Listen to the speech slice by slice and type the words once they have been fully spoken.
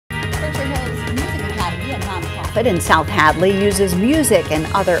nonprofit in South Hadley uses music and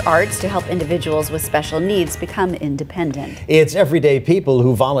other arts to help individuals with special needs become independent. It's everyday people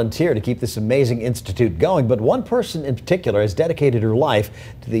who volunteer to keep this amazing institute going, but one person in particular has dedicated her life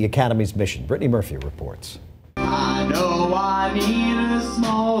to the Academy's mission. Brittany Murphy reports. I know I need a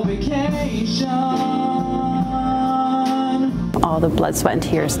small vacation. All the blood, sweat, and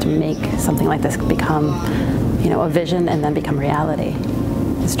tears to make something like this become, a vision and then become reality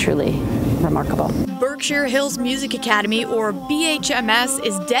is truly remarkable. Berkshire Hills Music Academy, or BHMS,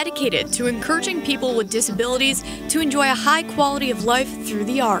 is dedicated to encouraging people with disabilities to enjoy a high quality of life through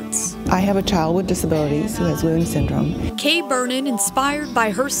the arts. I have a child with disabilities who has Williams syndrome. Kay Vernon, inspired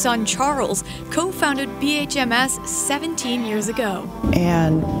by her son Charles, co-founded BHMS 17 years ago.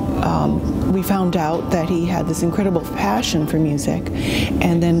 And we found out that he had this incredible passion for music,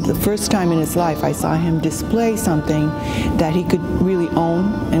 and then the first time in his life I saw him display something that he could really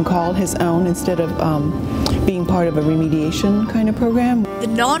own and call his own instead of being part of a remediation kind of program. The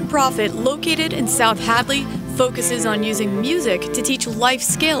nonprofit, located in South Hadley, focuses on using music to teach life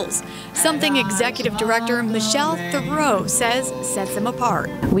skills, something Executive Director Michelle Thoreau says sets them apart.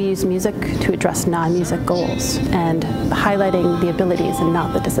 We use music to address non-music goals and highlighting the abilities and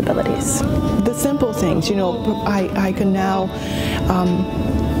not the disabilities. The simple things, I can now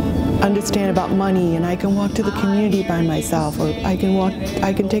understand about money, and I can walk to the community by myself, or I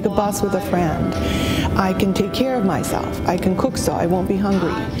can take a bus with a friend. I can take care of myself. I can cook so I won't be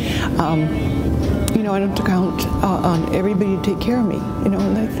hungry. I don't have to count on everybody to take care of me, and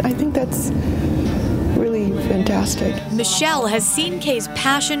I think that's really fantastic. Michelle has seen Kay's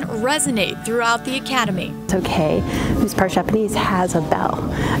passion resonate throughout the academy. So Kay, who's part Japanese, has a bell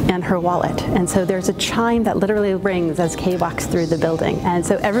in her wallet, and so there's a chime that literally rings as Kay walks through the building, and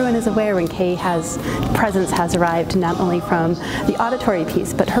so everyone is aware when Kay's presence has arrived, not only from the auditory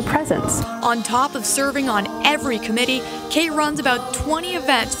piece, but her presence. On top of serving on every committee, Kay runs about 20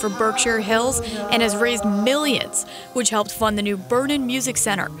 events for Berkshire Hills and has raised millions, which helped fund the new Vernon Music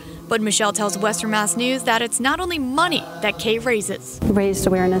Center. But Michelle tells Western Mass News that it's not only money that Kay raises. Raised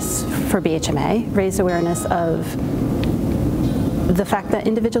awareness for BHMA, raised awareness of the fact that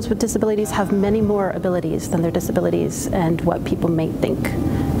individuals with disabilities have many more abilities than their disabilities and what people may think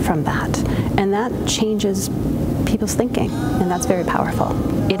from that. And that changes people's thinking, and that's very powerful.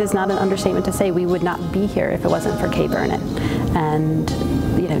 It is not an understatement to say we would not be here if it wasn't for Kay Vernon. And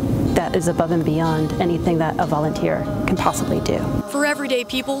that is above and beyond anything that a volunteer can possibly do. For Everyday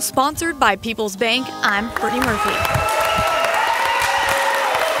People, sponsored by PeoplesBank, I'm Brittany Murphy.